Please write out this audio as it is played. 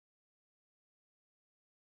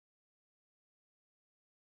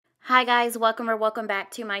Hi guys, welcome or welcome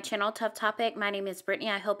back to my channel, Tough Topic. My name is Brittany.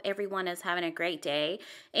 I hope everyone is having a great day.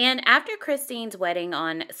 And after Christine's wedding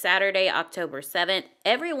on Saturday, October 7th,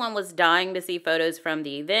 everyone was dying to see photos from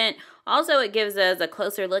the event. Also, it gives us a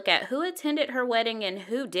closer look at who attended her wedding and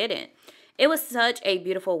who didn't. It was such a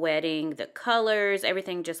beautiful wedding. The colors,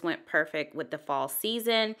 everything just went perfect with the fall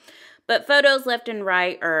season. But photos left and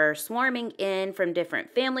right are swarming in from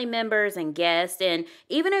different family members and guests, and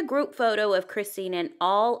even a group photo of Christine and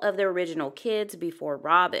all of the original kids before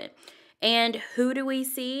Robin. And who do we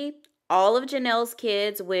see? All of Janelle's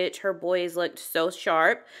kids, which her boys looked so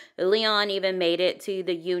sharp. Leon even made it to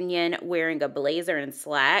the union wearing a blazer and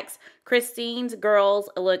slacks. Christine's girls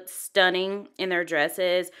looked stunning in their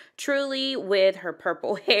dresses. Truly, with her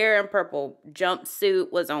purple hair and purple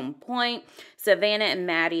jumpsuit, was on point. Savannah and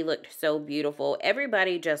Maddie looked so beautiful.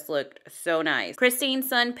 Everybody just looked so nice. Christine's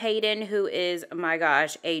son, Peyton, who is, my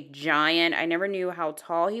gosh, a giant. I never knew how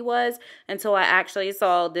tall he was until I actually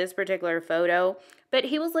saw this particular photo. But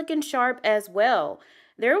he was looking sharp as well.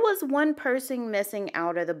 There was one person missing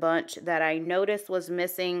out of the bunch that I noticed was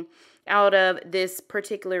missing out of this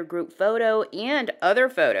particular group photo and other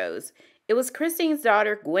photos. It was Christine's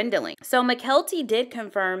daughter, Gwendolyn. So Mykelti did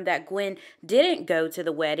confirm that Gwen didn't go to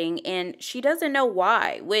the wedding and she doesn't know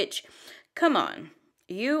why, which, come on.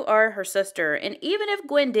 You are her sister, and even if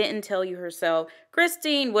Gwen didn't tell you herself,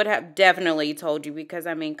 Christine would have definitely told you because,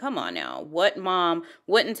 I mean, come on now. What mom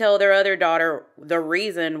wouldn't tell their other daughter the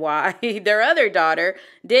reason why their other daughter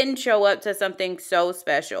didn't show up to something so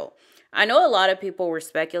special? I know a lot of people were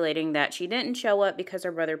speculating that she didn't show up because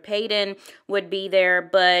her brother Peyton would be there,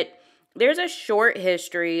 but there's a short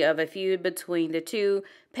history of a feud between the two.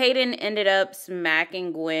 Peyton ended up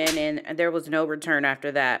smacking Gwen, and there was no return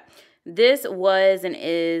after that. This was and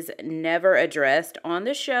is never addressed on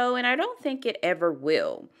the show, and I don't think it ever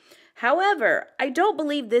will. However, I don't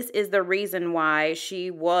believe this is the reason why she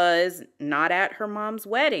was not at her mom's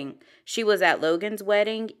wedding. She was at Logan's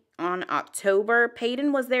wedding on October.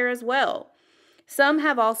 Peyton was there as well. Some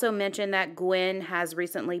have also mentioned that Gwen has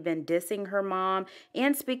recently been dissing her mom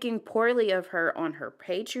and speaking poorly of her on her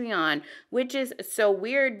Patreon, which is so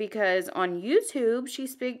weird because on YouTube, she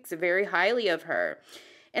speaks very highly of her.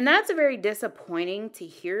 And that's very disappointing to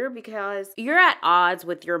hear because you're at odds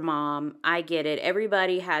with your mom. I get it.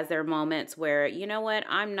 Everybody has their moments where, you know what,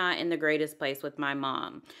 I'm not in the greatest place with my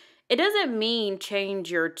mom. It doesn't mean change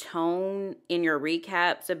your tone in your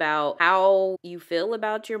recaps about how you feel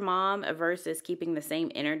about your mom versus keeping the same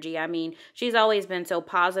energy. I mean, she's always been so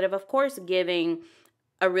positive, of course, giving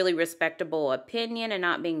a really respectable opinion and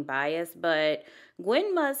not being biased, but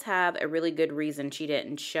Gwen must have a really good reason she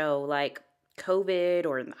didn't show, like COVID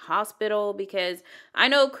or in the hospital, because I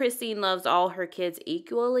know Christine loves all her kids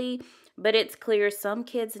equally, but it's clear some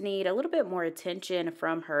kids need a little bit more attention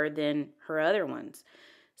from her than her other ones.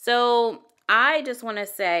 So I just want to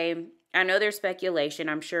say, I know there's speculation.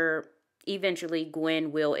 I'm sure eventually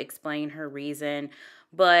Gwen will explain her reason,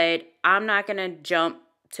 but I'm not going to jump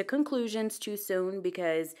to conclusions too soon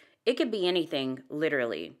because it could be anything,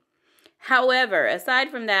 literally. However,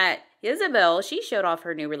 aside from that, Isabel, she showed off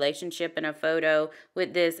her new relationship in a photo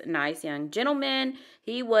with this nice young gentleman.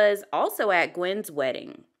 He was also at Gwen's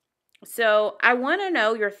wedding. So I want to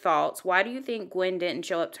know your thoughts. Why do you think Gwen didn't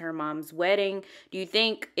show up to her mom's wedding? Do you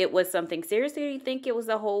think it was something serious, or do you think it was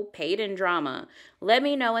the whole Peyton drama? Let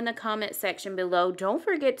me know in the comment section below. Don't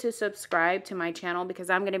forget to subscribe to my channel because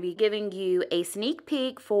I'm going to be giving you a sneak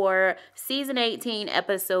peek for season 18,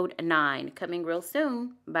 episode 9, coming real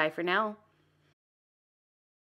soon. Bye for now.